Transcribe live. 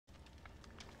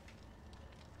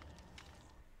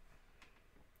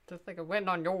Just like it went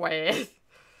on your way.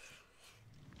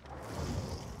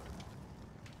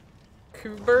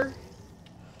 Cooper.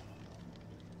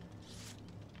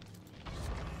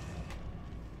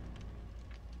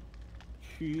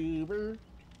 Cooper.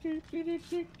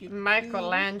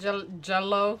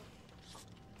 Michelangelo.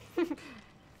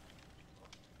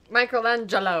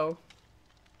 Michelangelo.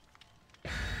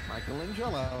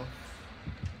 Michelangelo.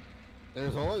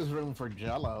 There's always room for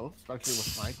Jello, especially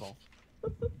with Michael.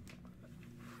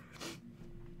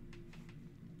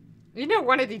 You know,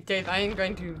 one of these days I am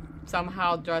going to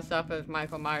somehow dress up as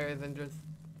Michael Myers and just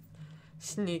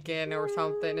sneak in or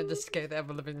something and just scare the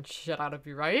ever-living shit out of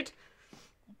you, right?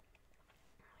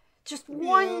 Just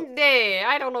one day.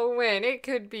 I don't know when. It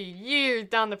could be years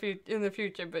down in the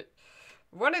future, but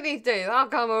one of these days I'll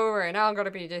come over and I'm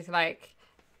gonna be just like,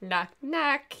 knock,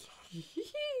 knock.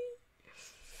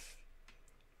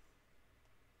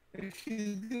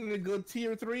 She's gonna go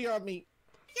tier 3 on me.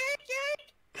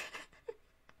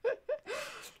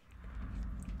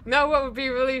 No, what would be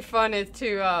really fun is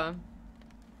to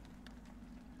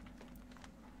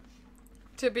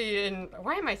be in.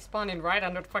 Why am I spawning right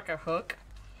under the fucking hook?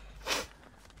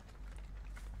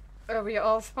 Are we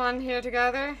all spawned here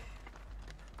together?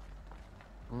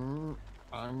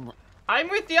 I'm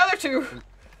with the other two.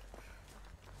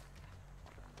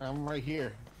 I'm right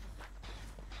here.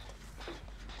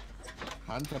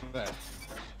 Huntress.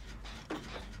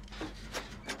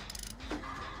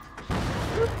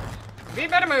 We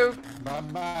better move.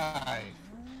 Bye-bye.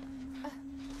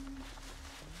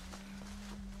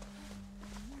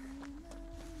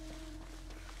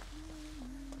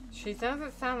 She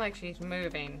doesn't sound like she's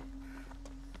moving.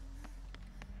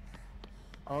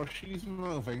 Oh, she's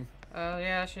moving. Oh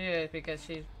yeah, she is because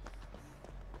she's.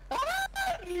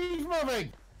 She's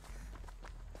moving.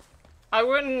 I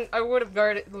would have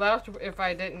guarded left if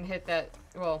I didn't hit that.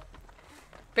 Well,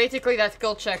 basically that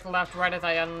skill check left right as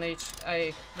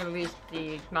I released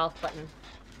the mouse button.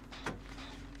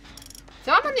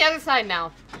 So I'm on the other side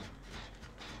now.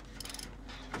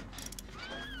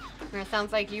 And it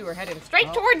sounds like you were heading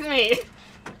straight towards me.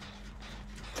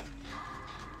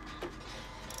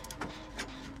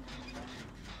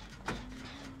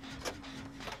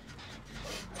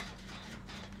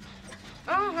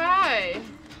 Oh, hi.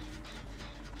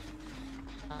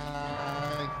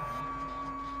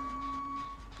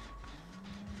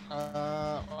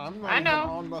 I'm not I know.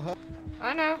 on the hook.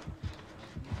 I know.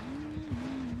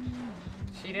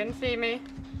 She didn't see me.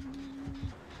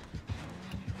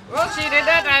 Well, she did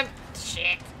that time.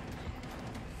 Shit.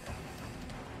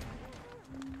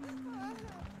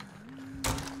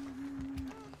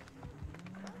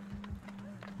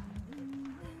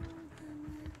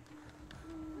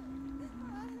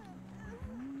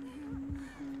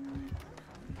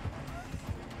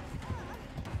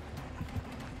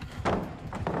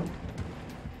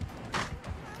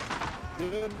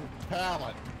 Good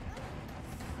pallet.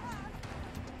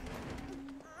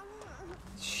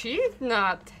 She's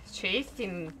not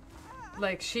chasing.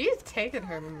 Like, she's taking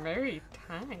her merry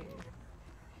time.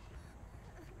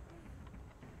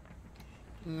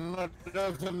 Look,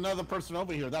 there's another person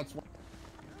over here. That's why.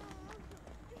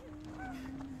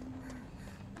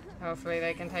 Hopefully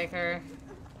they can take her.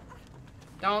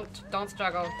 Don't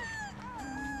struggle.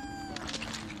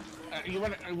 It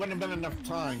wouldn't have been enough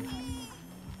time.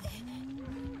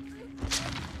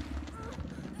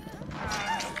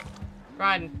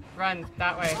 Run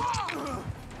that way.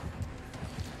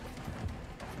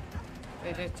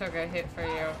 They just took a hit for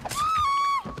you.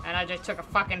 And I just took a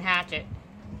fucking hatchet.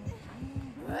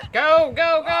 Go,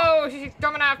 go, go! She's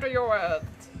coming after your ass.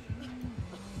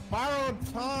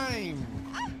 Borrowed time.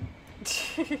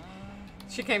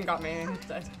 She came and got me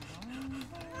instead.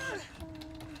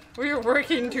 We were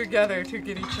working together to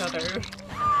get each other.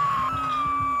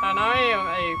 And I am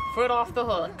a foot off the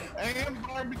hook.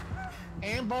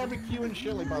 And barbecue and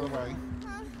chili, by the way.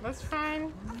 That's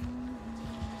fine.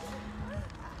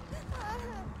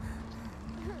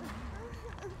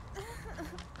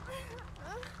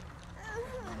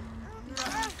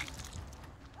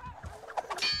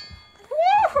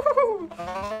 Woo!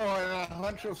 Oh, and a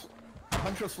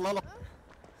huntress lullaby.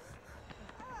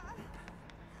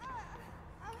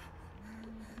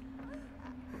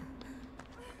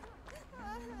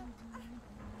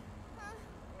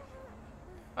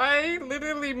 I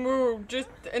literally moved just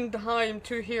in time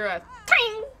to hear a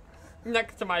ting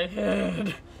next to my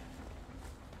head.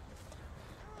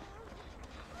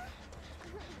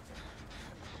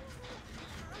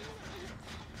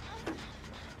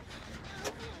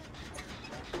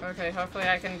 Okay, hopefully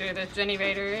I can do this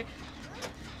generator.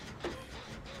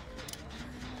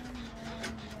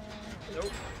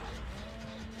 Nope.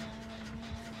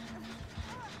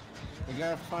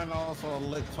 gotta find also a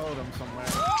lit totem somewhere.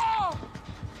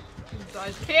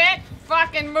 I can't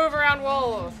fucking move around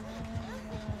walls.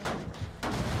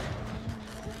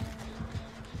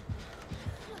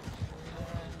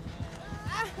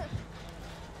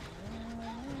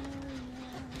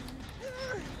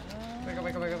 Wiggle,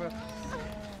 wiggle, wiggle, wiggle.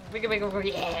 Wiggle, wiggle,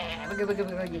 wiggle, yeah. Wiggle, wiggle,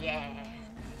 wiggle, yeah.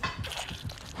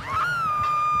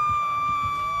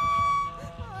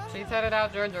 She's headed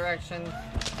out your direction.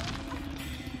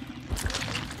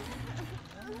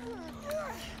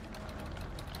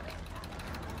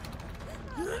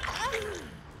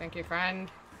 Thank you, friend.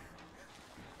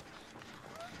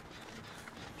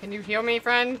 Can you heal me,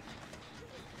 friend?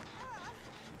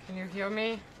 Can you heal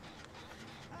me?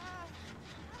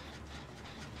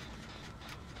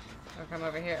 Oh, come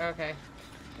over here. Okay.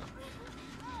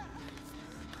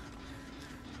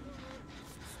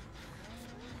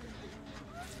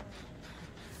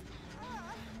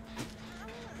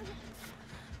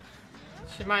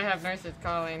 She might have nurses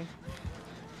calling.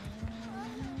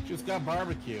 She's got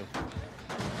barbecue.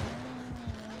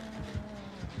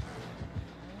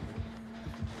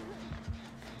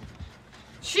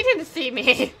 She didn't see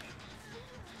me.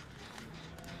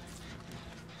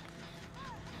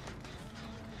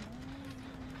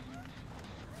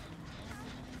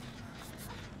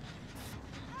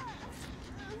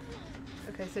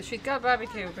 Okay, so she's got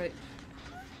barbecue, but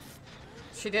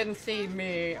she didn't see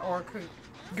me or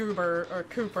Goober or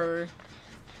Cooper.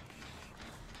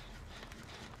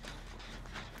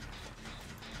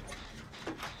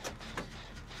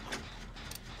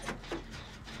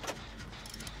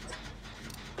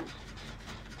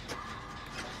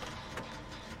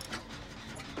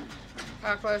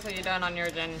 How close are you done on your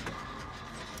gen?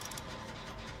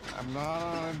 I'm not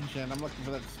on a gen. I'm looking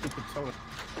for that stupid totem.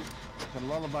 The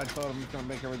lullaby totem is gonna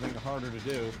make everything harder to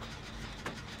do.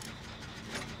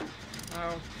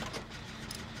 Oh.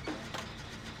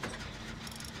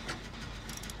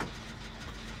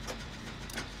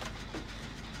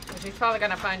 She's probably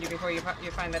gonna find you before you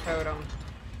find the totem.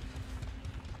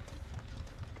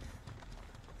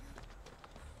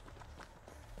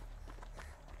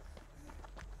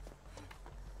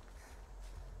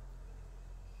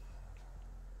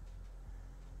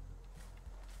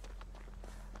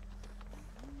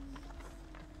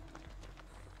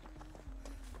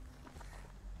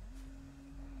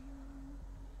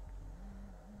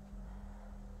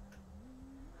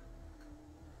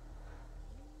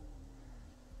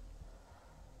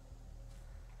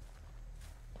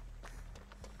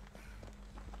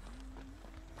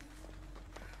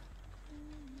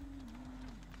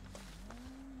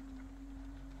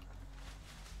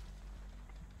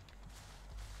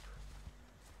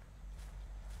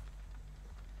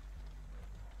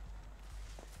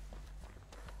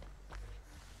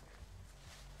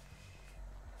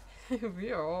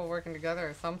 We are all working together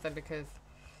or something because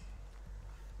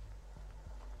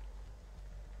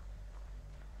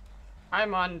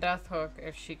I'm on death hook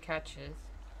if she catches.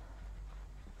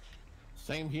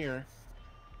 Same here.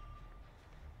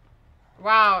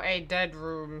 Wow, a dead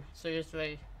room.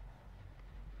 Seriously.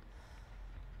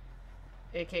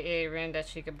 AKA a room that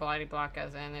she could body block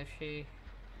us in if she...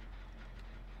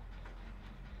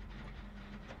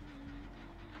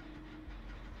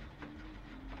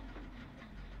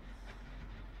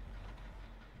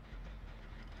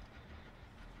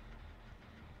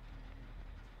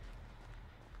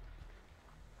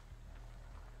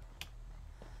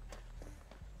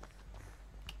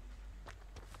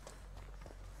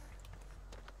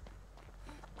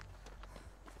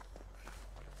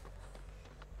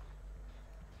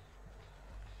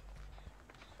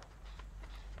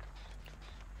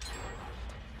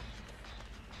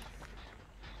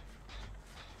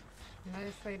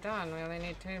 Nicely done. We only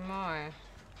need 2 more.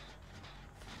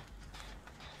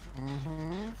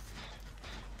 Mm-hmm.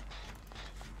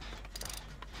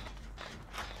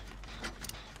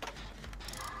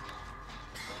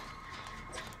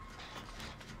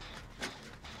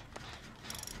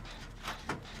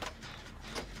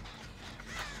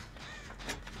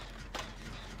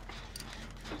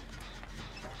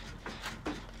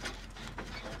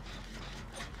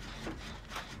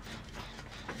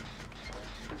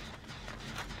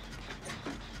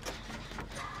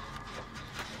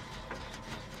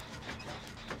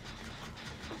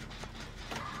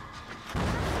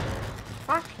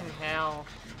 Fucking hell.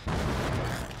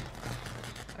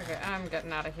 Okay, I'm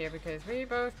getting out of here because we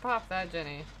both popped that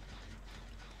Jenny.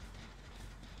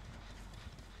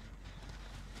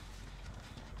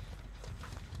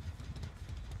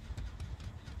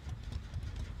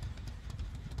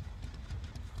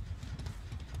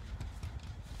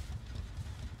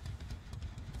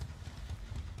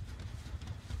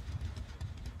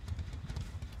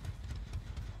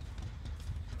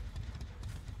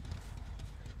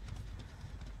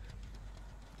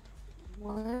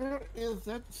 Where is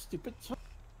that stupid totem?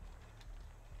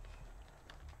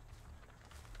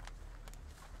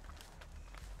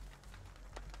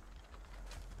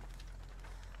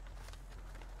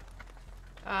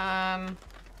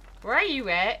 Where are you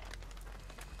at?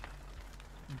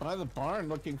 By the barn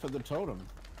looking for the totem.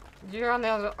 You're on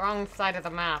the wrong side of the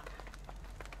map.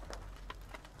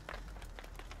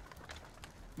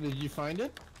 Did you find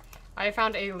it? I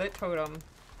found a lit totem.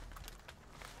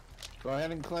 Go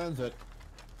ahead and cleanse it.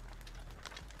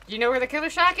 Do you know where the killer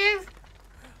shack is?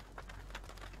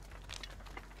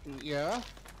 Yeah?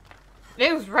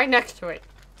 It was right next to it.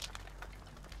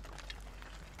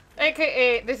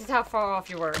 AKA, this is how far off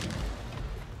you were.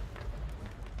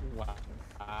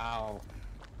 Wow.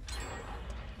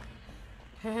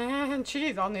 And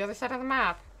she's on the other side of the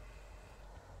map.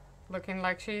 Looking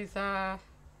like she's,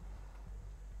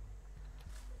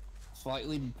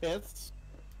 Slightly pissed?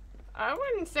 I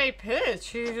wouldn't say pissed.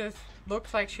 She just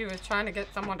looks like she was trying to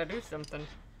get someone to do something.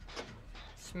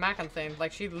 Smacking things.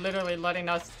 Like she's literally letting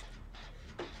us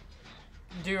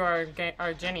do our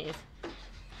jennies.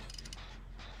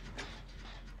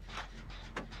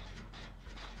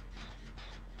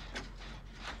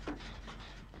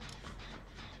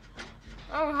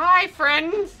 Oh, hi,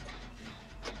 friends!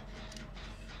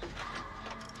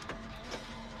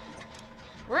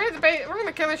 We're in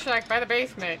the killer shack by the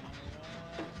basement.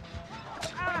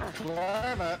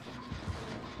 Climb it.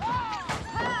 Oh,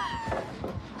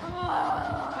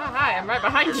 hi, I'm right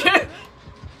behind you.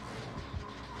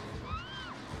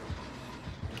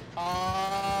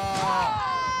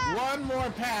 One more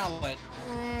pallet.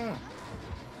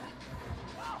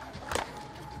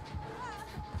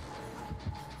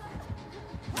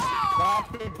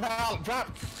 Drop the pallet. Drop.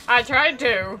 I tried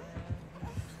to.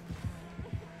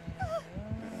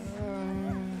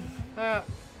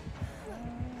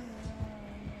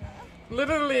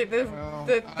 Literally,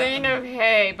 the thing of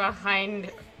hay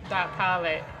behind that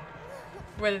pallet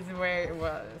was where it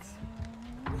was.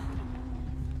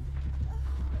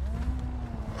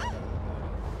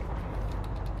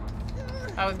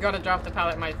 I was gonna drop the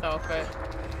pallet myself, but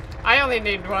I only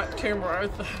need, what, 2 more.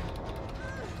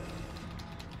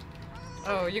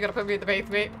 Oh, you gonna put me in the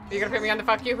basement? You gonna put me on the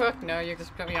fuck you hook? No, you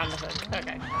just put me on the hook.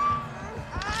 Okay.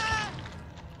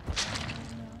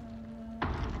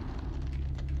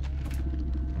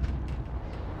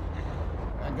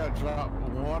 I gotta drop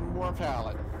one more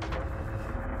pallet.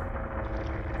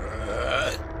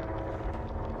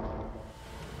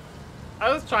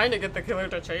 I was trying to get the killer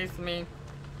to chase me.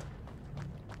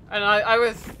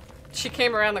 And she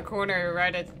came around the corner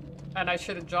right at, and I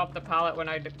should have dropped the pallet when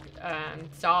I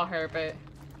saw her, but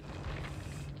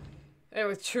it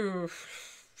was too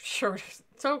short,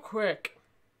 so quick.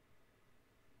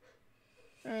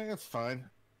 That's fine.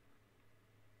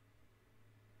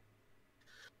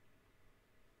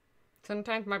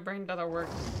 Sometimes my brain doesn't work.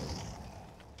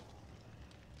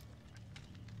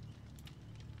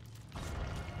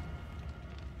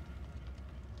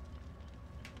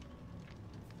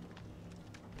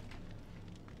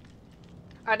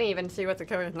 I didn't even see what the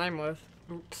killer's name was.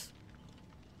 Oops.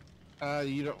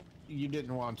 You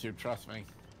didn't want to, trust me.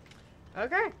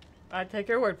 Okay. I take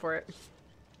your word for it.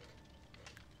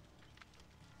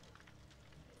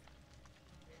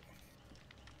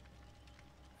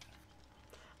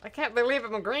 I can't believe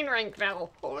I'm a green rank now.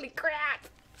 Holy crap!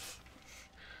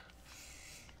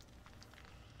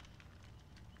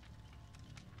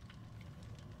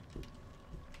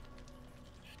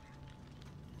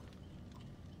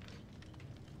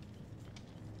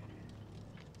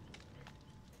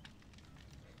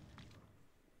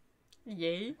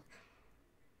 Yay.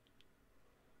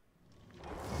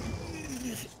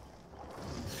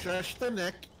 Shush the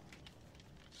neck.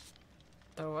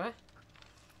 The what?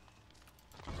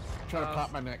 Trying to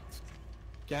pop my neck.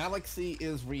 Galaxy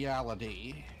is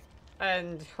reality.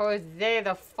 And Jose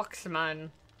the Foxman.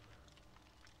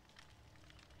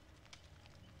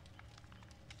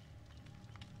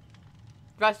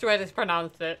 Best way to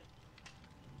pronounce it.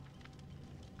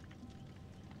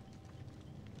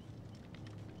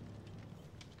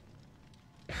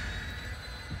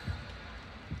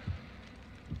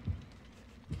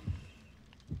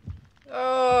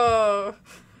 Oh,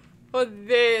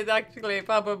 Jose is actually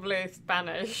probably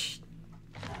Spanish.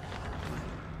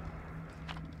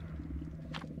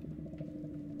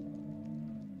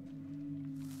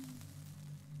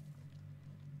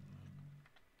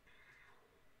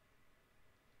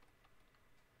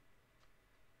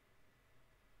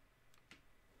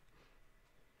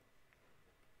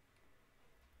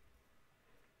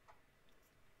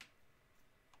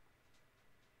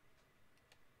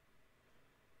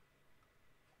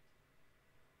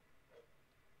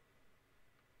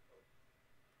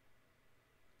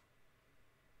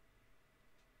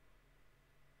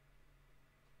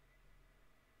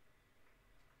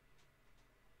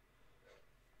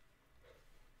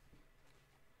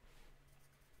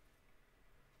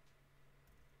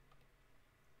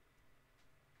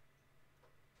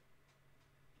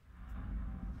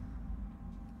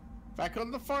 Back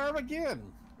on the farm again.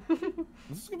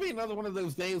 This is gonna be another one of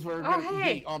those days where we're Oh, gonna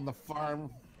hey. be on the farm.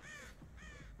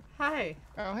 Hi.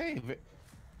 Oh, hey.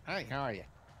 Hi, how are you?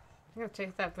 I'm gonna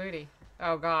take that booty.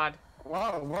 Oh god.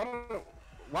 Wow,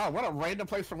 what a random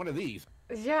place for one of these.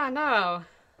 Yeah, no.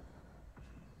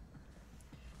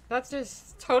 That's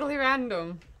just totally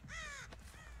random.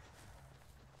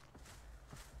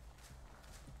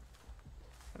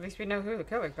 At least we know who the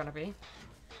killer's gonna be.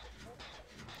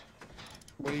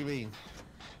 What do you mean?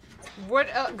 What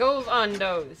goes on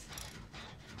those?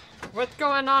 What's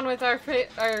going on with our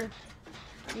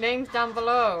names down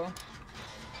below?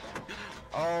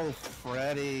 Oh,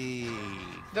 Freddy.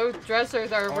 Those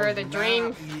dressers are where the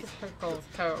dream now- circles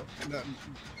go. No,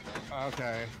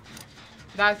 okay.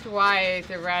 That's why it's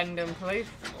a random place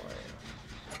for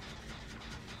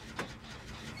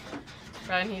it.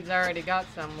 And he's already got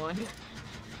someone.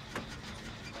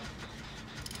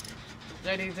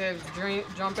 Ready to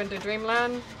jump into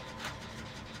Dreamland?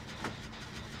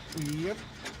 Yep.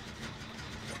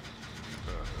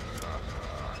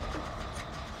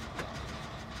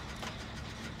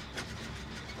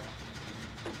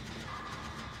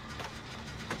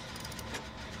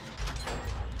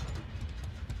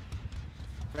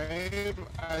 Babe,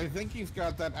 I think he's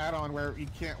got that add-on where you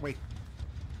can't wait.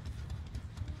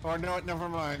 Or no, never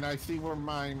mind. I see where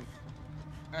mine.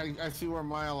 I see where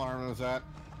my alarm is at.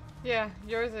 Yeah,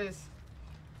 yours is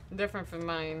different from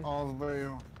mine. All the way.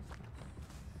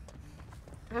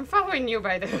 I'm following you,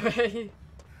 by the way.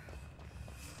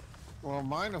 Well,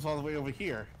 mine is all the way over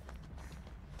here.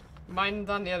 Mine's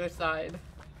on the other side.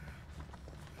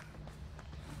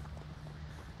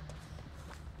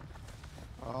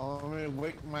 Oh, let me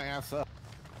wake my ass up.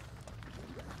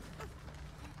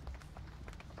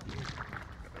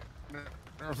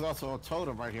 There's also a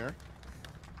totem right here.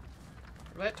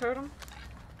 Lit totem?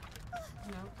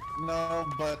 No.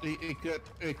 No, but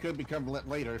it could become lit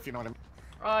later if you know what I mean.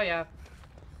 Oh yeah.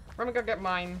 We're gonna go get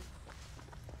mine.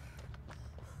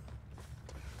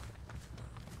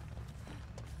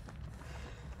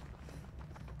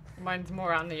 Mine's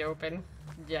more out in the open.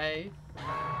 Yay.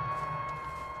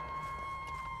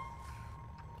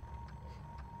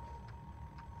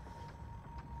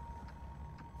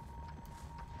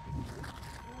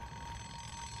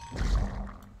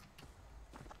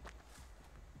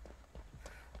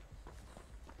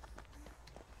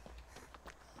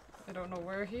 I don't know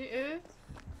where he is.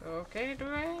 Okay,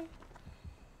 Dre.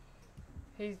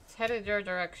 He's headed your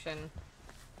direction.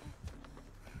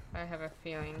 I have a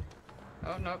feeling.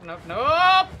 Oh, nope, nope,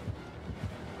 nope!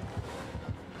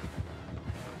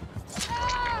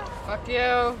 Fuck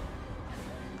you!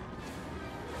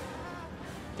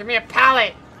 Give me a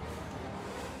pallet!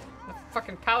 The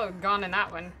fucking pallet was gone in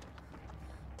that one.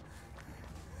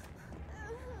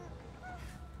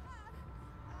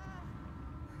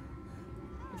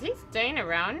 Is he staying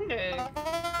around?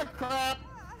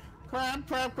 Ah,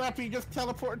 crap, he just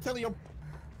teleported to you.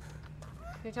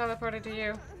 He teleported to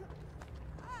you.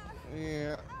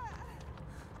 Yeah.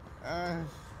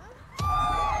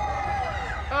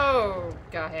 Oh,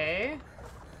 okay.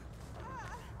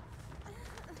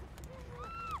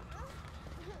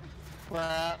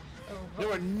 Crap. Oh, There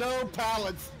were no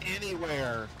pallets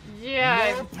anywhere.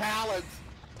 yeah, No pallets.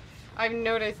 I've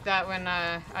noticed that when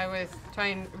I was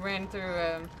ran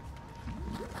through.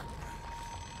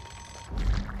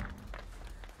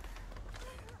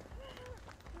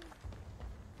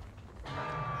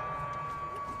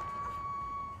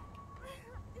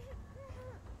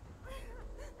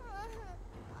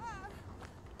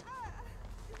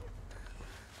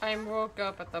 I woke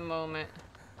up at the moment.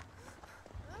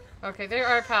 Okay, there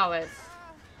are pallets.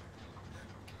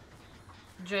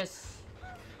 Just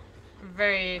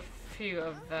very few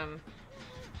of them.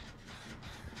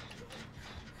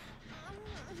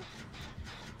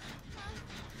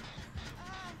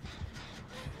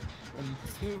 And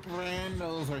two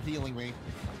randos are healing me.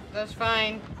 That's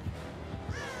fine.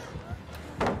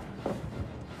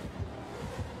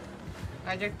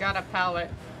 I just got a pallet.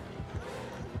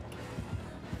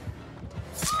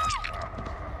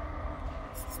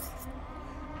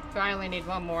 So I only need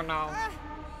one more now.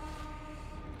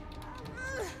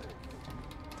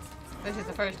 This is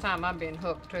the first time I'm being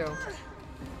hooked too.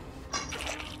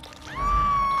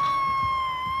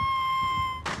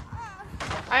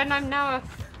 And I'm now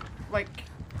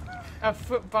a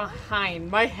foot behind.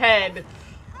 My head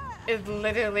is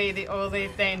literally the only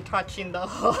thing touching the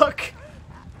hook.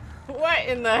 What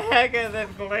in the heck is this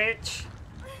glitch?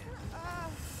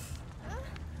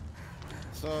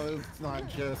 So it's not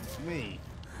just me.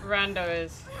 Rando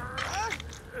is.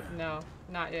 No,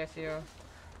 not yes, you.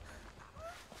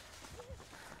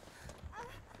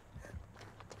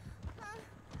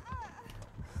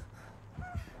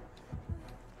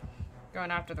 going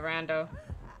after the rando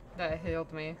that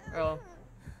healed me. Well,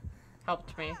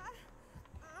 helped me.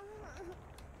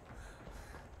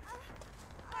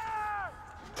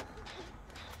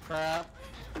 Crap.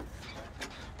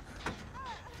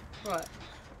 What?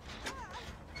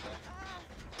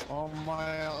 Oh, my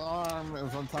alarm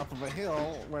is on top of a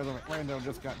hill where the rando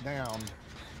just got down.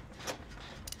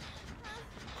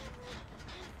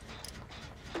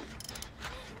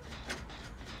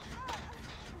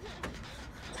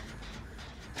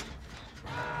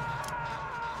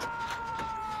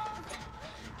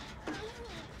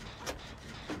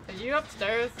 Are you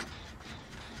upstairs?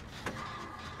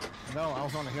 No, I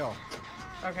was on a hill.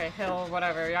 Okay, hill,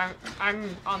 whatever.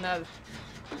 I'm on the...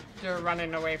 You're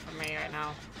running away from me right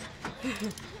now.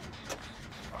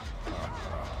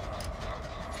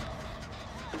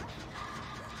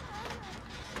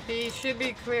 He should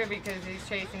be clear because he's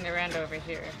chasing the rando over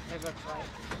here, it looks like.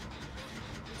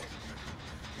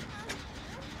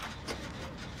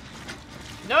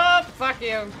 Nope! Fuck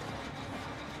you!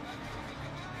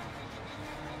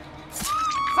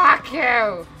 Fuck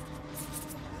you!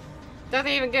 Doesn't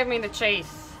even give me the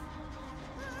chase.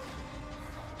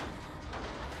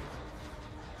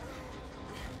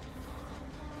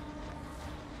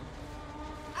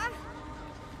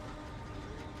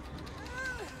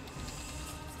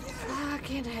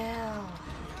 Fucking hell.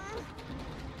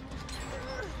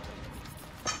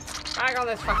 Back on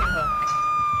this fucking hook.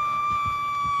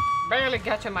 Barely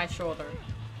catching my shoulder.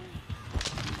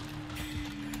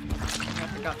 I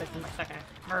forgot this in my second.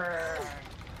 Brrr.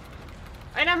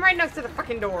 And I'm right next to the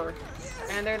fucking door.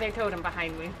 And there they totem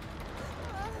behind me.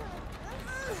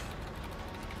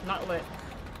 Not lit.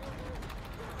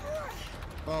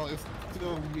 Well, it's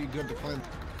still be good to cleanse.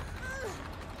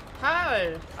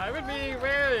 Hi! I would be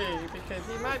wary because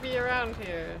he might be around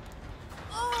here.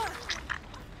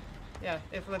 Yeah,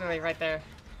 it's literally right there.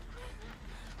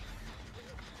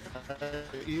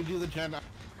 You do the gen.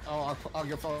 Oh, I'll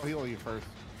guess I'll heal you first.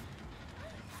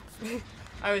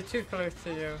 I was too close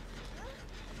to you.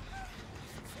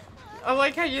 I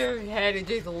like how your head is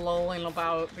just lolling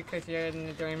about because you're in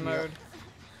the dream mode.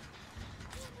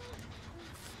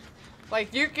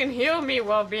 Like, you can heal me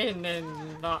while being in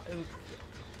not in.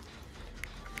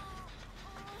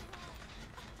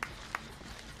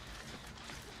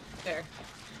 There.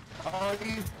 Oh,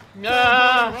 he's...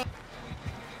 Nah!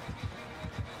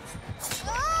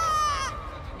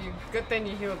 Good thing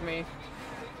you healed me.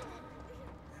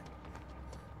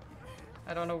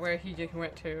 I don't know where he just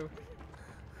went to.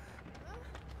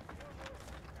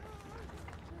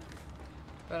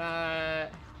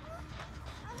 But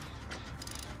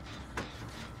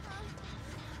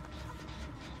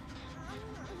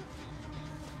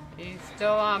he's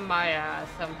still on my ass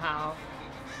somehow.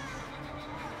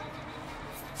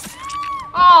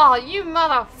 Oh, you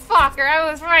motherfucker! I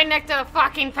was right next to the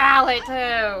fucking pallet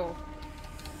too!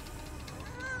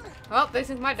 Well, this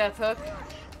is my death hook.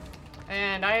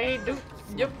 And I do...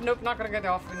 Yep, nope, not gonna get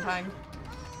off in time.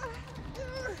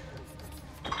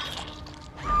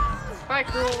 Bye,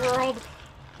 cruel world.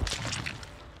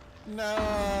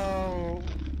 No.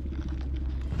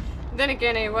 Then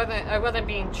again, I wasn't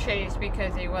being chased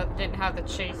because he didn't have the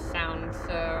chase sound,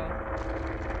 so...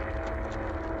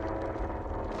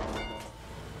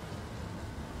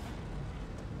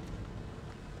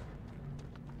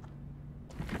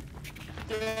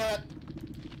 Yeah.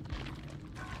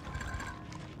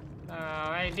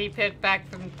 I D-pit back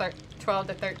from 12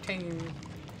 to 13.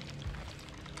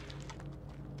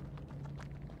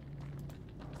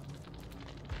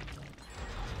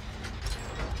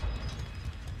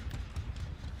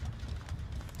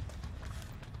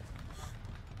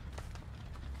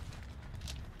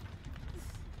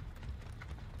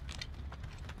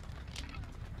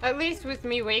 At least with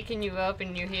me waking you up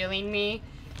and you healing me,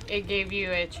 it gave you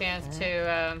a chance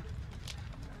to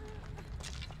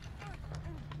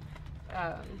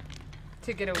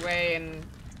get away and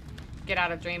get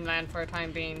out of Dreamland for a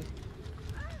time being.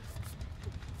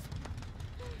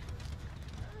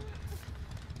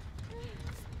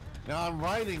 Now I'm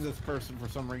riding this person for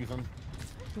some reason.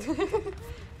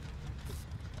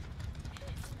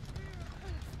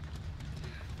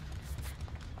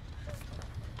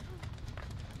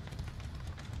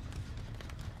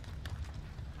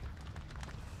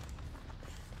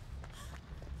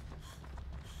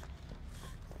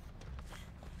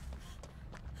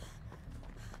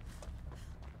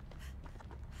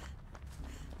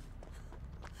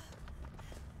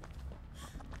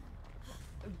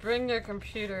 Bring your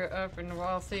computer up and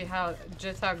we'll see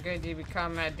just how good you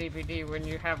become at DVD when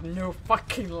you have no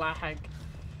fucking lag.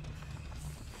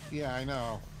 Yeah, I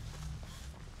know.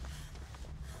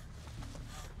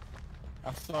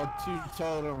 I saw 2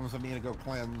 totems I need to go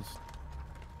cleanse.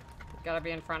 Gotta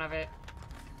be in front of it.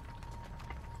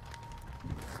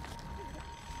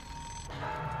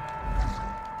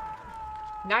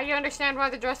 Now you understand why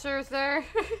the dresser is there?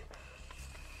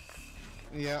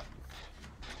 Yeah.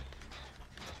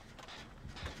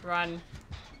 Run.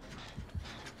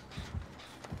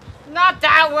 Not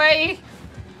that way!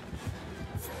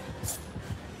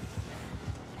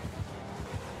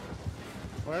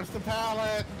 Where's the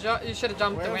pallet? You should have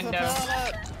jumped Where's the window. The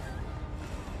pallet?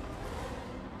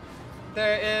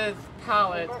 There is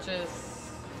pallet,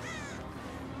 just...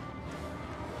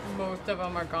 Most of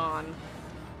them are gone.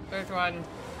 There's one.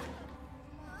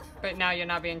 But now you're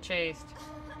not being chased.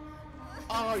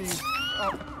 Oh, you...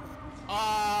 Oh.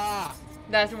 Ah!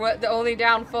 That's what the only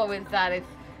downfall is that if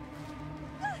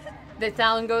the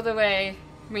sound goes away,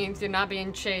 means you're not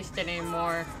being chased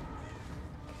anymore.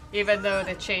 Even though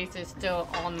the chase is still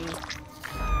on.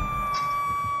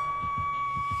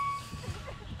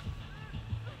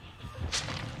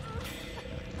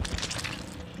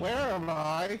 Where am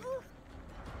I?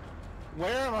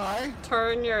 Where am I?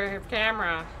 Turn your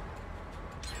camera.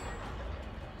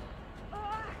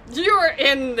 You're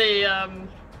in the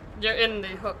you're in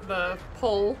the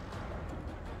pole.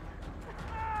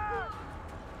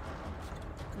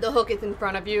 The hook is in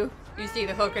front of you. You see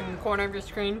the hook in the corner of your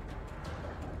screen?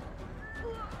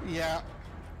 Yeah.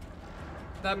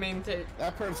 That means it.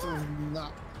 That person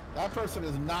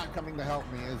is not coming to help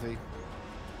me, is he?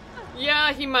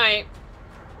 Yeah, he might.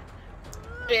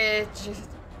 It just...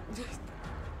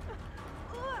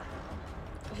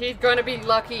 He's gonna be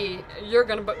lucky. You're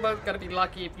gonna both gonna be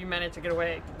lucky if you manage to get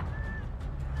away.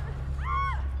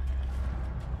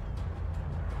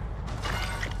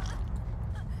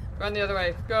 Run the other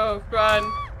way. Go,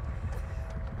 run.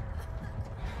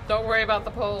 Don't worry about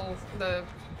the poles, the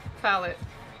pallet.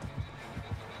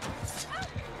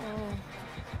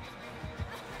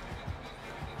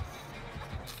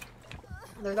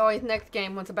 There's always next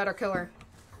game what's a better killer.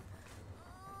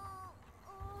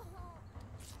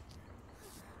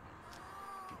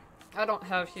 I don't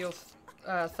have heal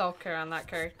self-care on that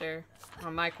character.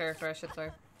 On my character, I should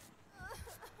say.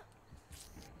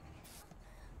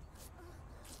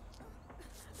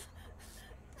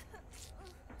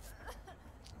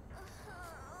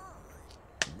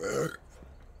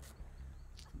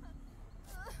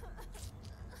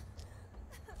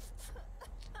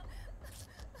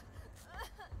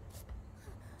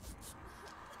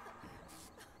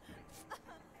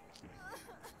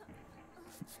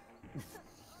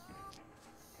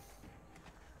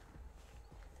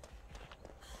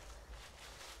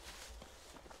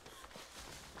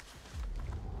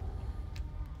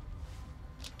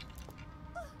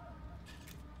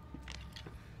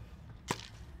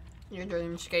 Your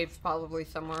dreamscape's probably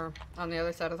somewhere on the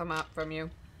other side of the map from you.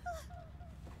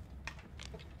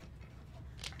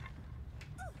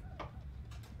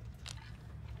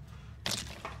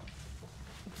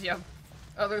 Yep,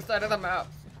 other side of the map.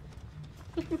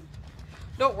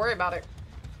 Don't worry about it.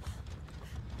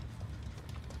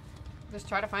 Just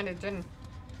try to find a Jin.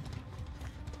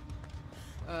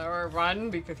 Or run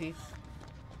because he's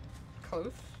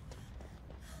close.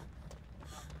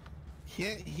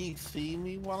 Can't he see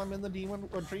me while I'm in the demon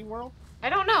or dream world? I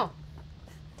don't know.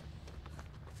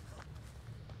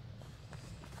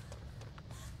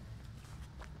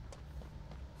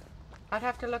 I'd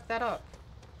have to look that up.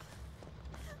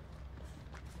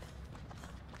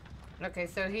 Okay,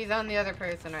 so he's on the other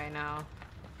person right now.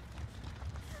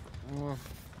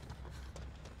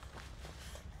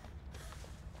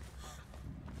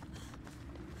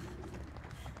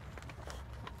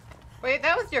 Wait,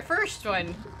 that was your first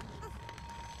one.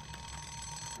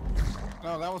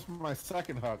 No, that was my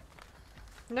second hook.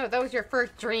 No, that was your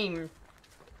first dream.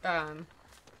 Dreamscape.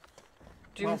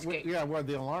 Well, yeah, where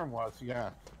the alarm was, yeah.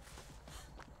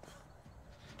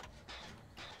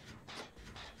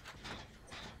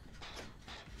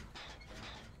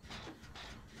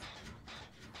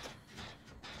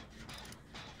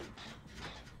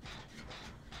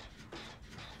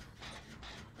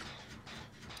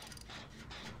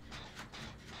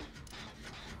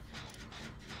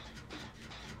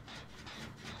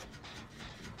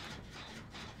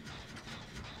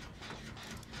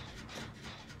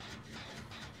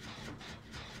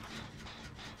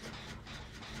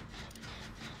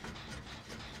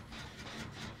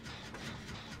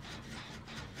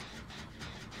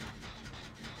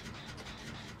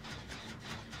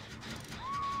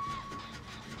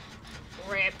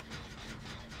 Rip.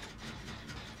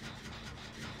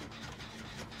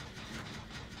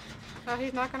 Oh,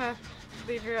 he's not gonna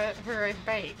leave her as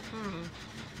bait.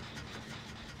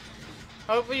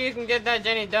 Hopefully you can get that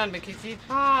Jenny done because he's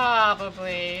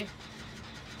probably...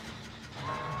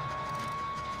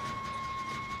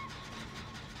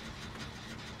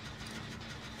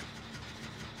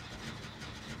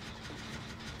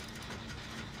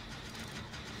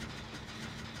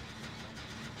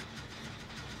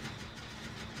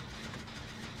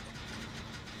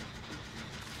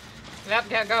 Yep,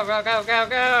 yeah, go, go, go, go,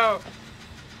 go!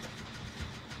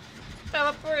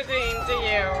 Teleporting to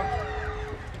you.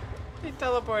 He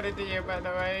teleported to you, by the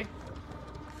way.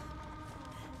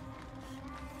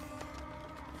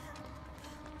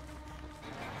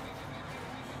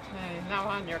 Hey, now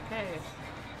on your case.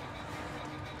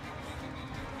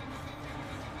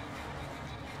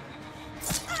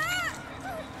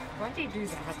 Why do you do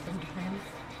that sometimes?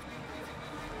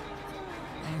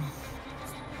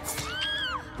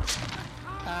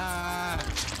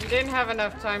 You didn't have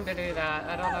enough time to do that.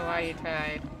 I don't know why you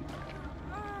tried.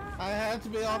 I had to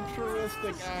be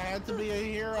altruistic. I had to be a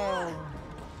hero.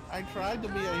 I tried to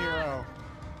be a hero.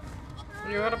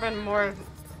 You would have been more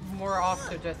off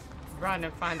to just run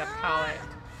and find a pallet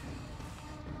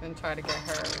than try to get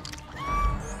her.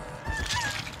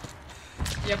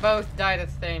 You both died at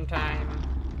the same time.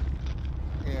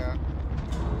 Yeah.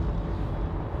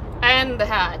 And the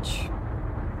hatch.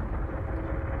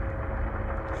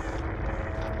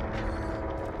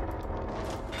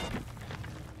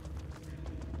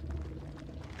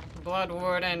 Blood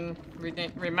Warden,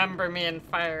 remember me and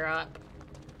fire up.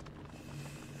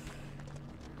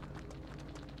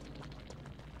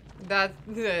 That's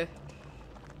the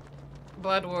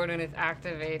Blood Warden is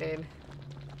activated.